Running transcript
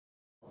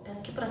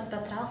Kipras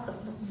Petrauskas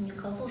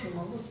unikalus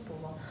žmogus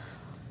buvo.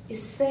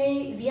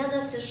 Jisai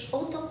vienas iš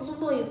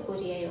autoklubo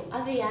įkūrėjų,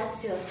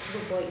 aviacijos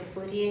klubo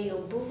įkūrėjų,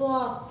 buvo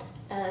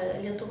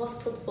Lietuvos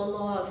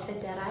futbolo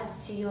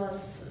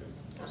federacijos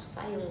ar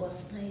sąjungos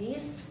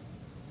narys,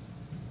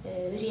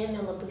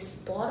 rėmė labai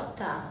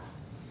sportą.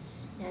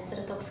 Net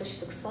yra toks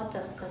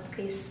užfiksuotas, kad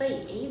kai jisai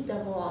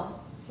eidavo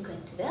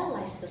gatve,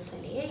 Laisvės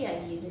alėja,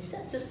 jį visi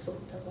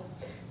atsisukdavo,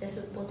 nes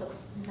jis buvo toks,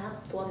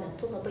 tuo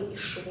metu labai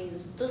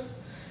išvaizdus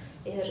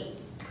ir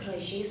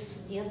gražiai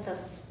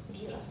sudėtas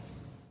vyras.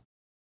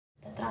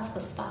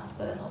 Petrauskas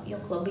pasakojo,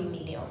 jog labai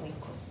mylėjo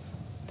vaikus.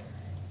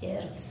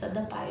 Ir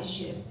visada,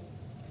 pavyzdžiui,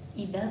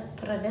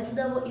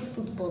 pravesdavo į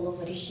futbolo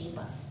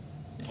varžybas,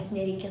 kad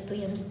nereikėtų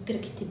jiems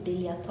pirkti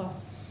bilieto,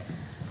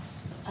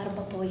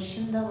 arba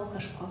pavaišindavo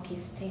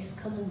kažkokiais tais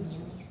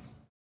skanumynais.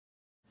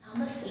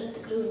 Namas yra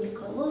tikrai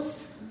unikalus,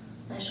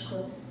 aišku,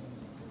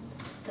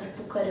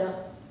 tarpukario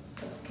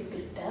toks kaip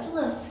ir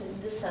perlas,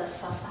 visas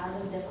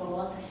fasadas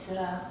dekoruotas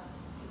yra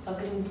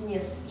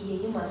pagrindinis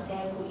įėjimas,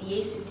 jeigu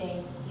įeisite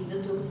į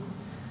vidų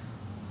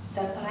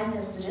per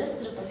paradines duris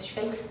ir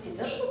pasižvelgsite į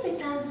viršų, tai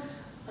ten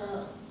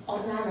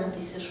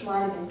ornamentais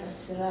išmargintas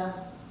yra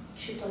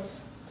šitos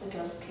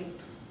tokios kaip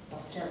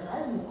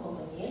pafrezavimų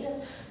kolonėlės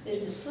ir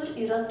visur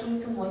yra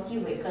tulpių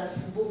motyvai, kas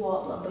buvo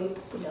labai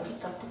populiaru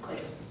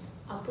tarpukariu.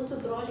 Abudu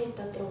broliai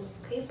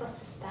Petrauskai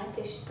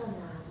pasistatė šitą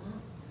namą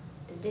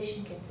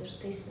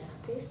 24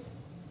 metais.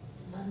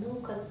 Manau,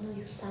 kad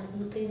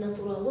tai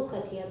natūralu,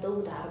 kad jie daug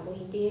darbo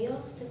įdėjo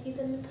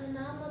statydami tą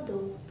namą,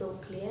 daug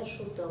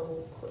lėšų,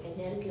 daug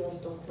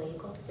energijos, daug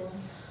laiko, todėl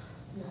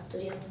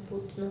turėtų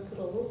būti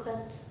natūralu,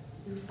 kad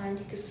jų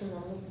santykis su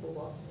namu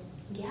buvo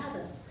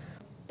geras.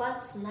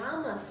 Pats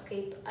namas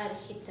kaip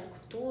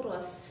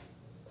architektūros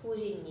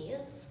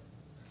kūrinys,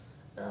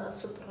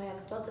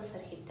 suprojektuotas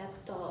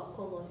architekto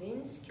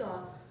Kolovinskio,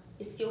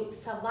 jis jau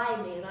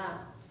savaime yra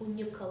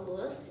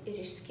unikalus ir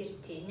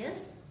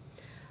išskirtinis.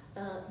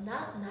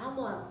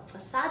 Namo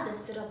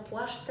fasadas yra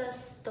puoštas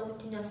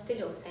tautinio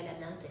stiliaus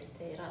elementais,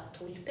 tai yra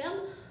tulpėm,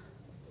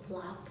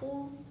 lapų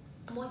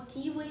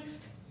motyvais.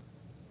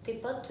 Taip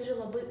pat turi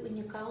labai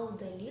unikalų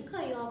dalyką,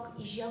 jog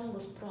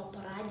įžengus pro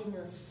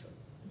paradinės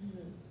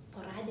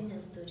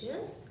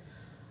duris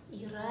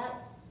yra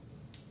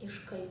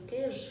iškalti,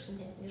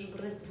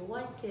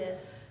 išgraviruoti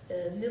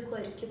Miko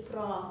ir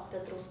Kipro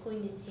Petrauskų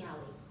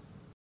inicialai.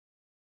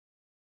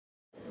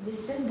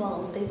 Visi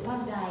baldai,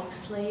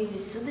 paveikslai,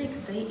 visi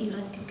daiktai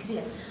yra tikri.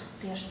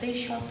 Prieš tai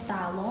šio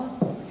stalo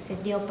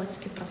sėdėjo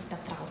pats Kipras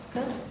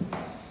Petrauskas.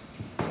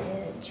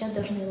 Čia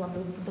dažnai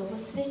labai būdavo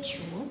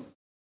svečių.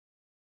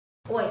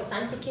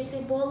 Santykiai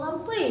tai buvo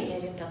labai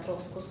geri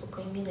Petrauskų su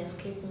kaimynais,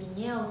 kaip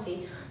minėjau, tai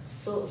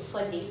su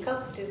Sodeika,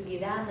 kuris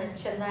gyvena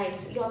čionais,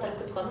 jo tarp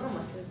kitko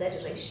namas vis dar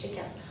yra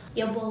išlikęs.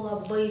 Jie buvo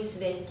labai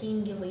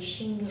svetingi,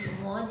 vaišingi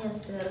žmonės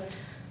ir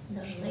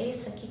dažnai,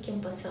 sakykime,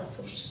 pas juos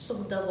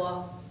užsukdavo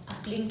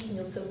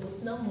aplinkinių turbūt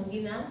namų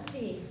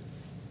gyventojai.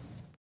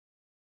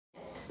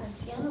 Ant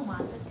sienų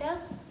matote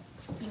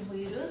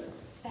įvairius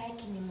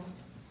sveikinimus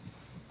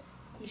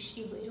iš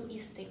įvairių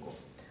įstaigų.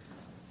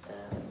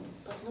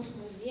 Pas mus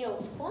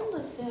muziejaus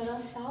fonduose yra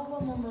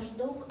saugoma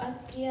maždaug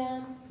apie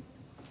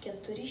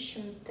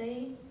 400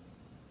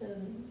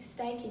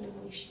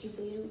 sveikinimų iš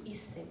įvairių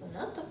įstaigų.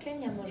 Tokia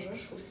nemaža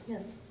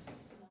šūsnis.